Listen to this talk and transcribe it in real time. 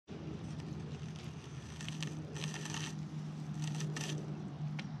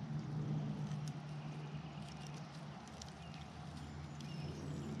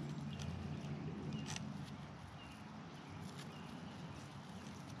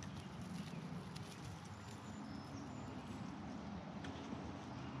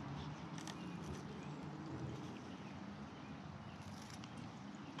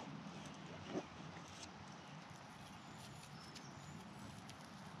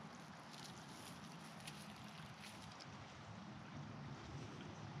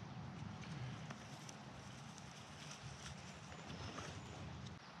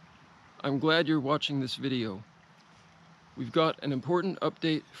I'm glad you're watching this video. We've got an important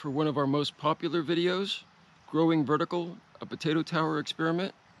update for one of our most popular videos, Growing Vertical, a potato tower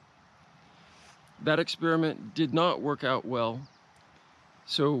experiment. That experiment did not work out well,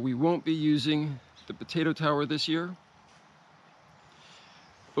 so we won't be using the potato tower this year.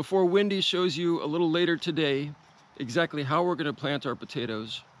 Before Wendy shows you a little later today exactly how we're going to plant our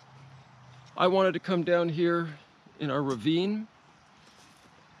potatoes, I wanted to come down here in our ravine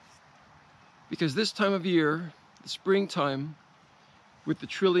because this time of year, the springtime, with the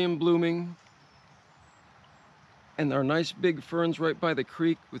trillium blooming and our nice big ferns right by the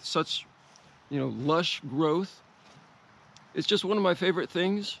creek with such, lush growth, it's just one of my favorite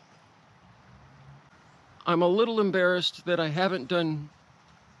things. I'm a little embarrassed that I haven't done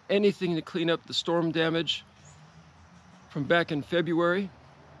anything to clean up the storm damage from back in February.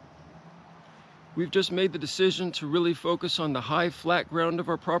 We've just made the decision to really focus on the high flat ground of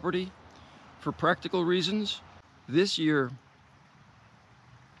our property for practical reasons. This year,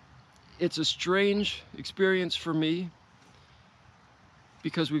 it's a strange experience for me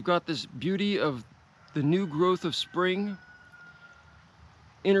because we've got this beauty of the new growth of spring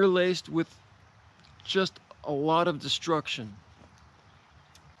interlaced with just a lot of destruction.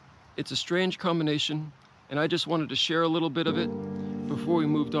 It's a strange combination, and I just wanted to share a little bit of it before we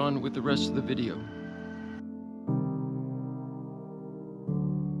moved on with the rest of the video.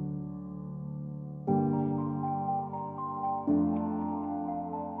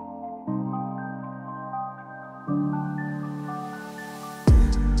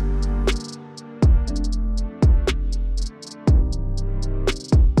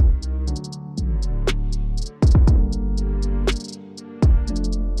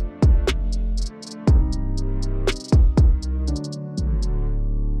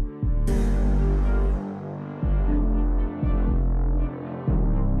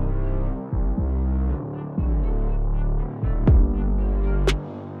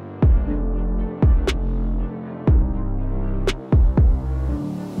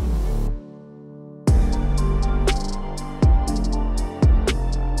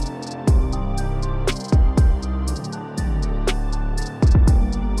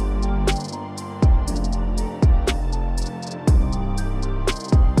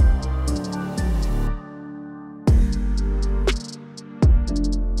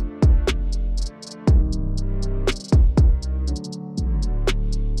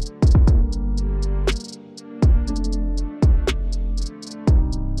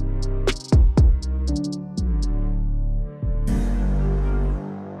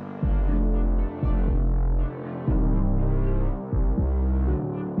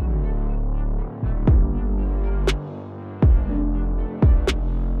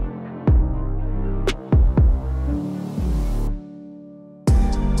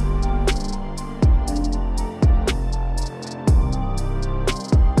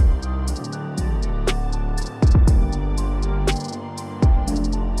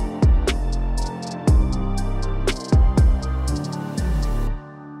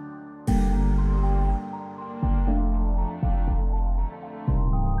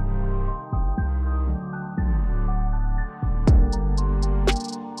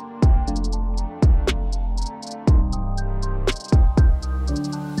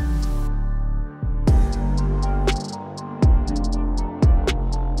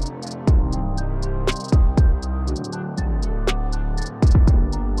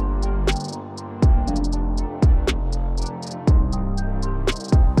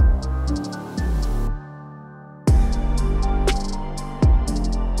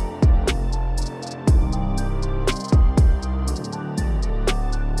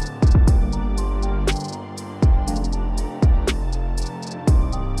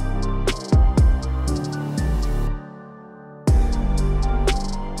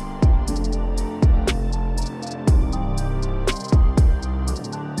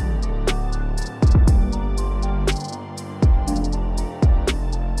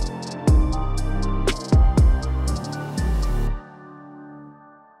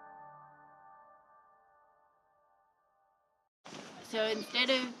 So instead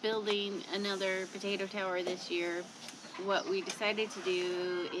of building another potato tower this year, what we decided to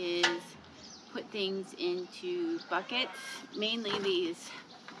do is put things into buckets, mainly these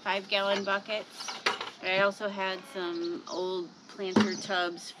 5-gallon buckets. But I also had some old planter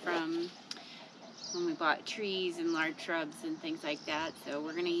tubs from when we bought trees and large shrubs and things like that. So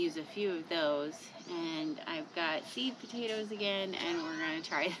we're going to use a few of those. And I've got seed potatoes again, and we're going to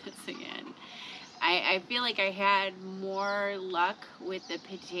try this again. I feel like I had more luck with the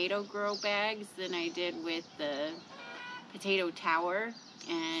potato grow bags than I did with the potato tower.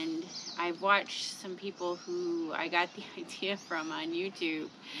 And I've watched some people who I got the idea from on YouTube,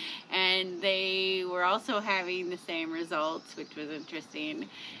 and they were also having the same results, which was interesting.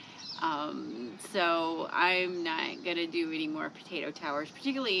 So I'm not going to do any more potato towers,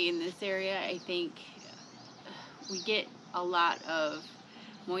 particularly in this area. I think we get a lot of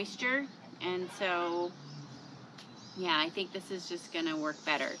moisture, and so yeah, I think this is just going to work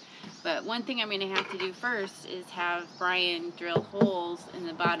better. But one thing I'm going to have to do first is have Bryan drill holes in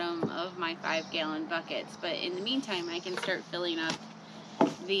the bottom of my 5-gallon buckets. But in the meantime, I can start filling up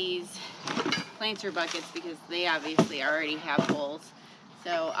these planter buckets because they obviously already have holes.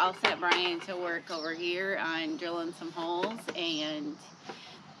 So I'll set Bryan to work over here on drilling some holes, and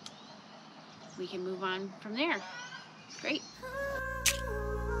we can move on from there. Great.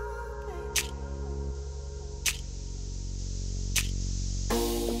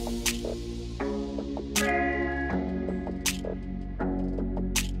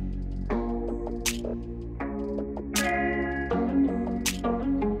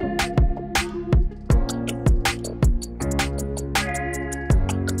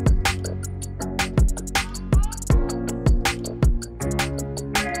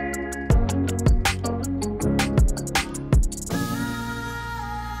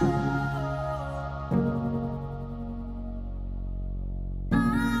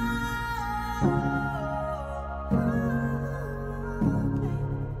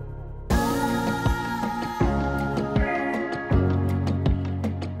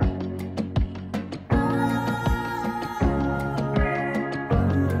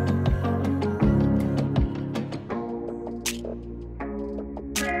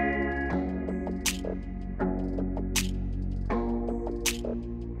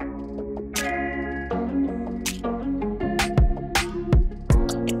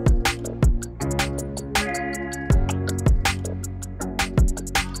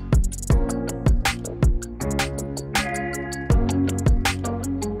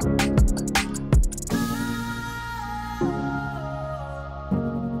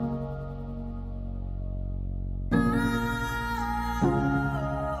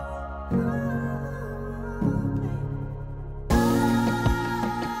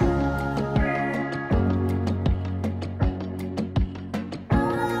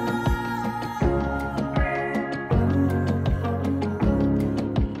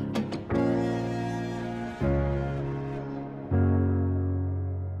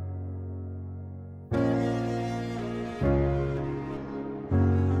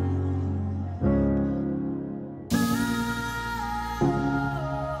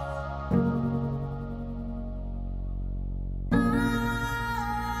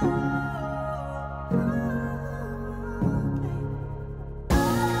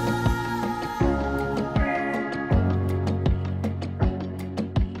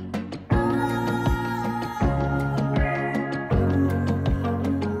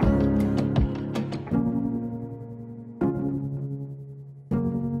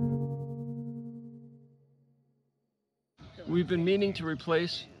 We've been meaning to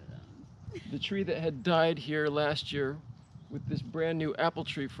replace the tree that had died here last year with this brand new apple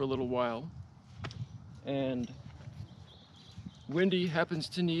tree for a little while. And Wendy happens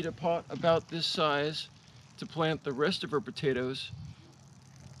to need a pot about this size to plant the rest of her potatoes.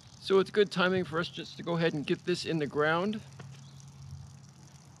 So it's good timing for us just to go ahead and get this in the ground.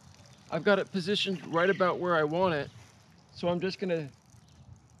 I've got it positioned right about where I want it. So I'm just gonna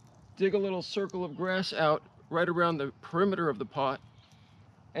dig a little circle of grass out right around the perimeter of the pot,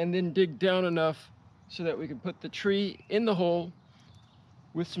 and then dig down enough so that we can put the tree in the hole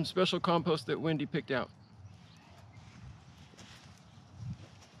with some special compost that Wendy picked out.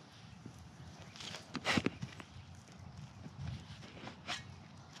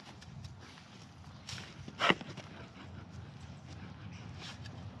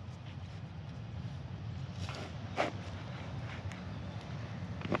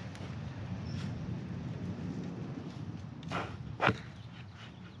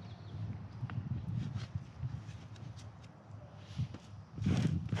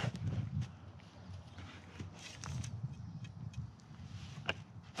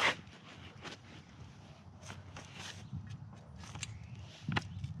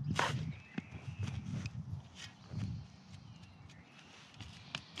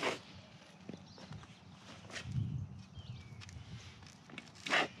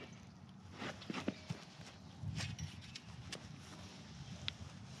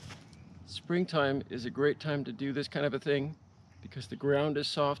 Springtime is a great time to do this kind of a thing because the ground is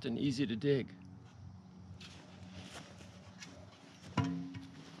soft and easy to dig.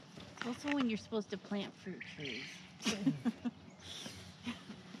 It's also when you're supposed to plant fruit trees.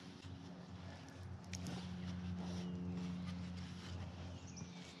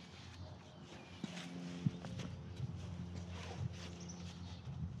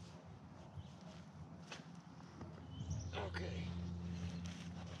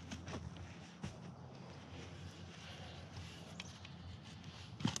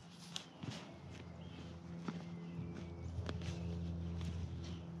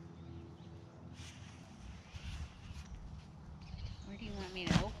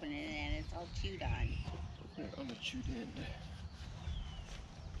 all chewed on. Yeah, on the chewed end.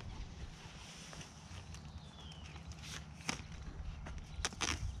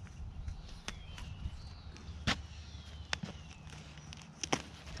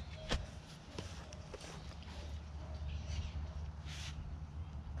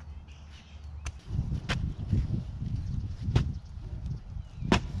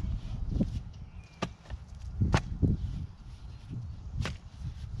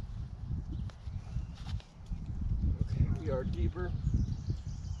 We are deeper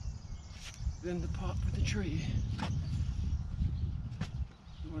than the pot for the tree.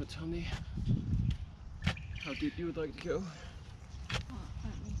 You want to tell me how deep you would like to go? Oh,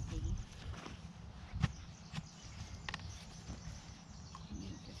 let me see. I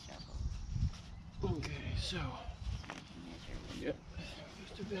need the shovel. Okay, so, Measure yep,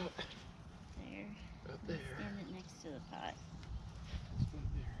 just about there. up there. Stand it next to the pot. Just about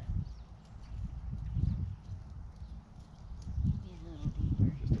there. Maybe a little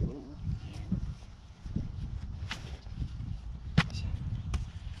deeper. Just a little more.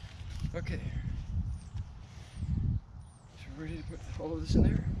 Okay. So we're ready to put all of this in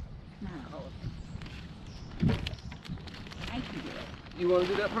there? Not all of it. I can do it. You want to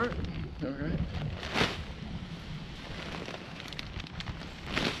do that part? Okay.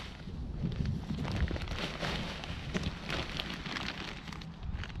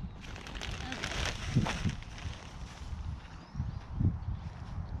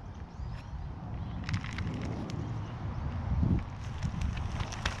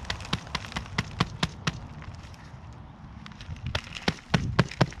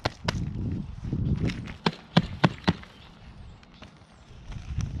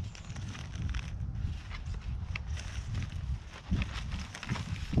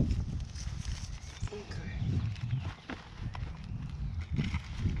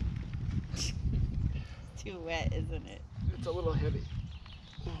 Too wet, isn't it? It's a little heavy.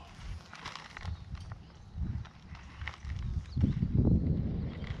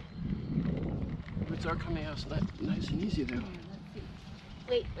 It's our coming house nice and easy though. Yeah, let's see.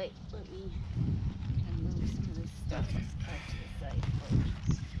 Wait, let me move some of this stuff Okay. out to the side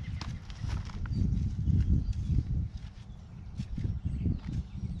first.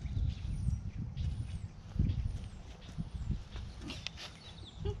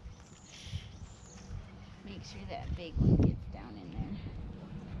 Make sure that big one gets down in there.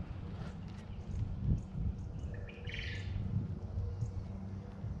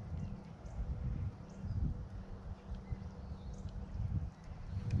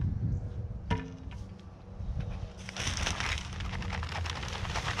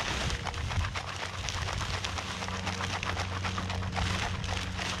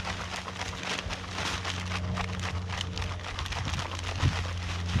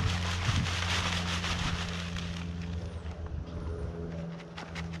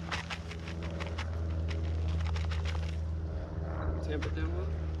 Tamp it down well.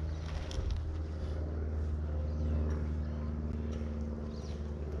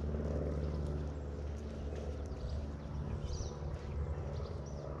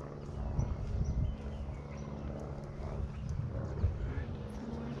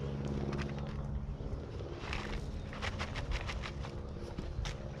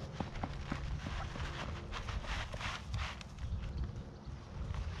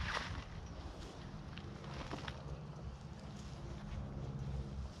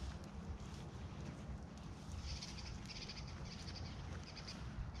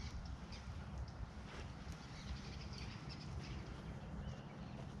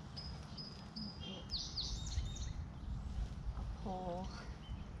 Pole.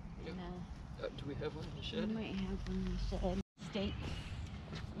 Yep. And Do we have one in the we shed? might have one in the shed. Stake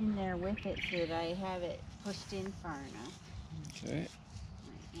in there with it so that I have it pushed in far enough Okay.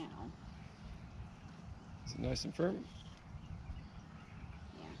 right now. Is it nice and firm?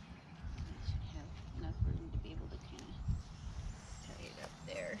 Yeah. I should have enough room to be able to kind of tie it up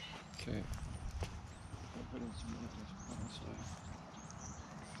there. Okay. I'll put in some more on the side.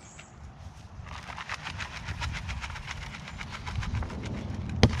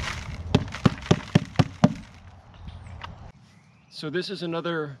 So this is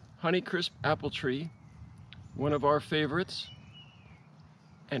another Honeycrisp apple tree, one of our favorites.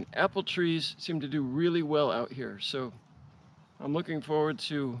 And apple trees seem to do really well out here. So I'm looking forward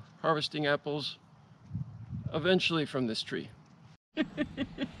to harvesting apples eventually from this tree. You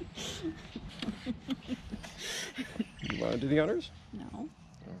want to do the honors? No,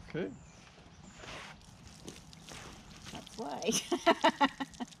 Okay. that's why.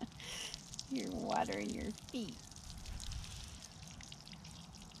 You're watering your feet.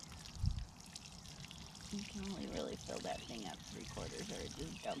 You can only really fill that thing up 3/4 or it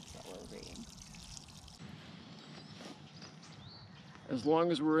just dumps all over you. As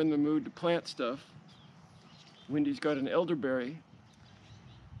long as we're in the mood to plant stuff, Wendy's got an elderberry.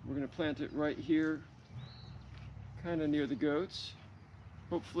 We're going to plant it right here, kind of near the goats,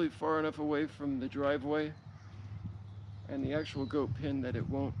 hopefully far enough away from the driveway and the actual goat pen that it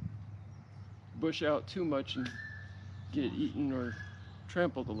won't bush out too much and get eaten or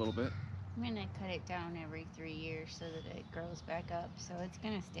trampled a little bit. I'm going to cut it down every 3 years so that it grows back up, so it's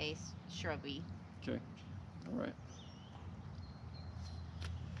going to stay shrubby. Okay, all right.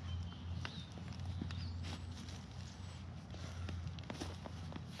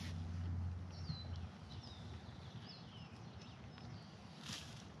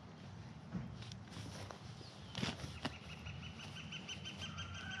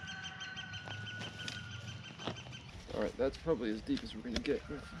 All right, that's probably as deep as we're going to get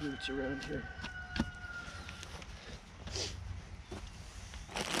with roots around here.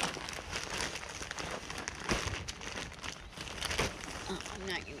 I'm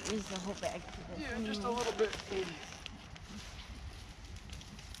not going to use the whole bag for this. Yeah, just a little bit.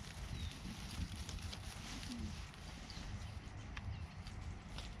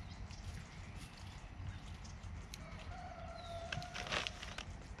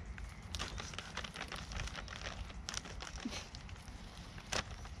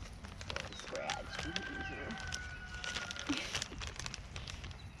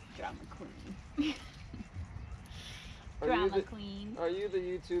 Drama queen. Drama queen. Are you the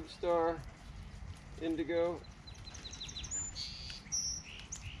YouTube star, Indigo?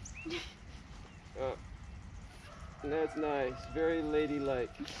 That's nice. Very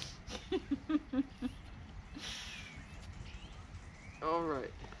ladylike. All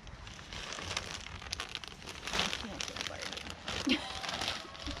right.